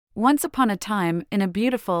Once upon a time, in a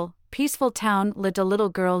beautiful, peaceful town lived a little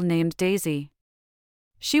girl named Daisy.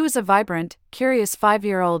 She was a vibrant, curious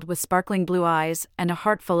 5-year-old with sparkling blue eyes and a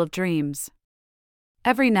heart full of dreams.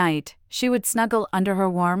 Every night, she would snuggle under her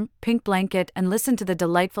warm, pink blanket and listen to the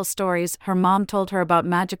delightful stories her mom told her about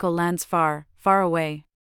magical lands far, far away.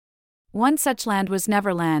 One such land was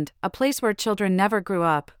Neverland, a place where children never grew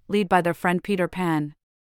up, led by their friend Peter Pan.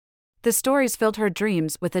 The stories filled her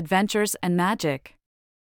dreams with adventures and magic.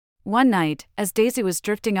 One night, as Daisy was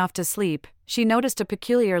drifting off to sleep, she noticed a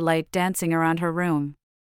peculiar light dancing around her room.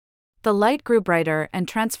 The light grew brighter and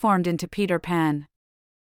transformed into Peter Pan.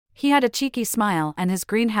 He had a cheeky smile and his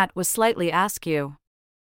green hat was slightly askew.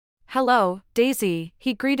 "Hello, Daisy,"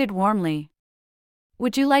 he greeted warmly.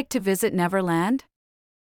 "Would you like to visit Neverland?"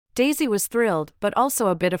 Daisy was thrilled but also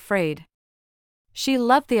a bit afraid. She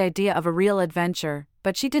loved the idea of a real adventure,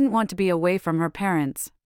 but she didn't want to be away from her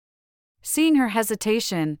parents. Seeing her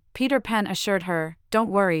hesitation, Peter Pan assured her,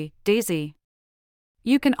 "Don't worry, Daisy.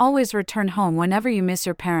 You can always return home whenever you miss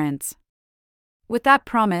your parents." With that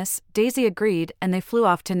promise, Daisy agreed and they flew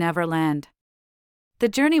off to Neverland. The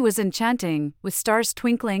journey was enchanting, with stars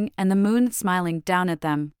twinkling and the moon smiling down at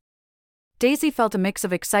them. Daisy felt a mix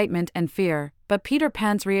of excitement and fear, but Peter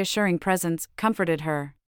Pan's reassuring presence comforted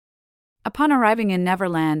her. Upon arriving in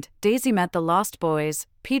Neverland, Daisy met the Lost Boys,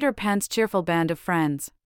 Peter Pan's cheerful band of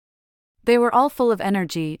friends. They were all full of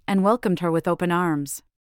energy and welcomed her with open arms.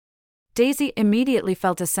 Daisy immediately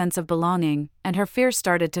felt a sense of belonging, and her fear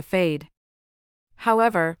started to fade.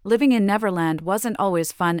 However, living in Neverland wasn't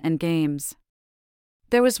always fun and games.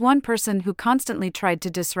 There was one person who constantly tried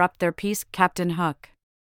to disrupt their peace, Captain Hook.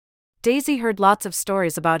 Daisy heard lots of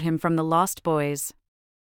stories about him from the Lost Boys.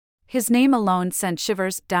 His name alone sent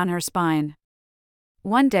shivers down her spine.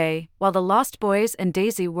 One day, while the Lost Boys and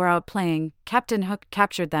Daisy were out playing, Captain Hook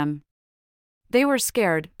captured them. They were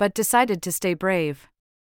scared but decided to stay brave.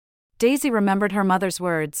 Daisy remembered her mother's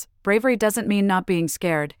words, "Bravery doesn't mean not being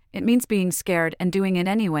scared, it means being scared and doing it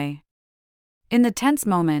anyway." In the tense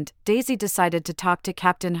moment, Daisy decided to talk to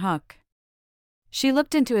Captain Hook. She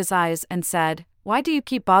looked into his eyes and said, "Why do you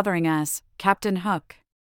keep bothering us, Captain Hook?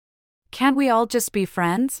 Can't we all just be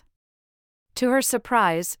friends?" To her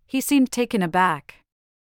surprise, he seemed taken aback.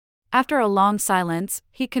 After a long silence,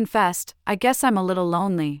 he confessed, "I guess I'm a little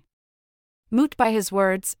lonely." Moved by his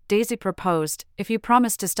words, Daisy proposed, "If you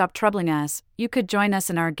promise to stop troubling us, you could join us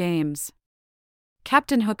in our games."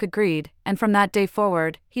 Captain Hook agreed, and from that day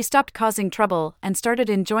forward, he stopped causing trouble and started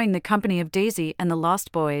enjoying the company of Daisy and the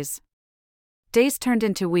Lost Boys. Days turned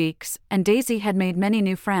into weeks, and Daisy had made many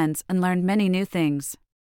new friends and learned many new things.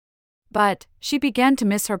 But she began to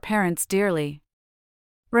miss her parents dearly.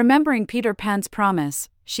 Remembering Peter Pan's promise,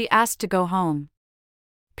 she asked to go home.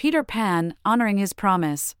 Peter Pan, honoring his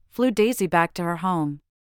promise, flew Daisy back to her home.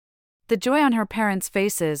 The joy on her parents'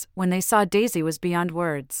 faces when they saw Daisy was beyond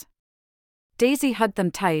words. Daisy hugged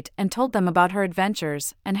them tight and told them about her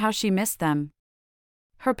adventures and how she missed them.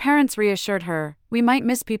 Her parents reassured her, "We might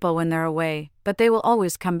miss people when they're away, but they will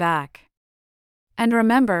always come back. And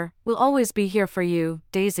remember, we'll always be here for you,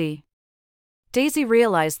 Daisy." Daisy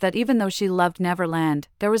realized that even though she loved Neverland,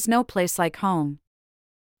 there was no place like home.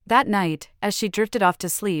 That night, as she drifted off to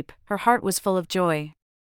sleep, her heart was full of joy.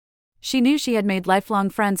 She knew she had made lifelong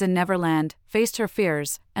friends in Neverland, faced her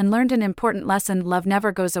fears, and learned an important lesson: love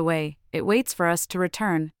never goes away, it waits for us to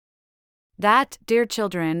return. That, dear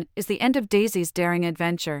children, is the end of Daisy's daring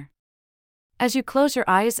adventure. As you close your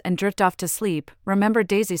eyes and drift off to sleep, remember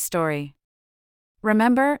Daisy's story.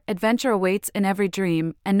 Remember, adventure awaits in every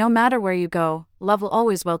dream, and no matter where you go, love will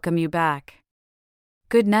always welcome you back.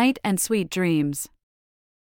 Good night and sweet dreams.